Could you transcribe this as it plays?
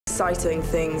exciting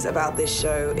things about this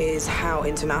show is how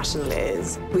international it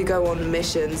is. We go on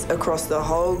missions across the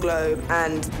whole globe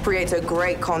and create a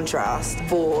great contrast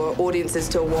for audiences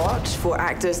to watch, for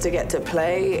actors to get to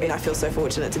play, and I feel so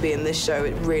fortunate to be in this show.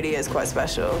 It really is quite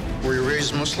special. Were you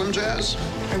raised Muslim, Jazz?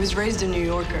 I was raised a New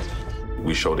Yorker.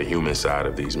 We show the human side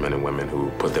of these men and women who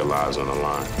put their lives on the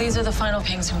line. These are the final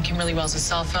pings from Kimberly Wells'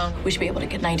 cell phone. We should be able to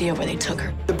get an idea of where they took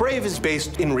her. The Brave is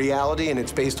based in reality, and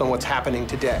it's based on what's happening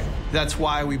today. That's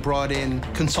why we brought in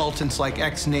consultants like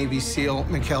ex-Navy SEAL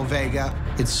Mikhail Vega.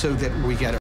 It's so that we get it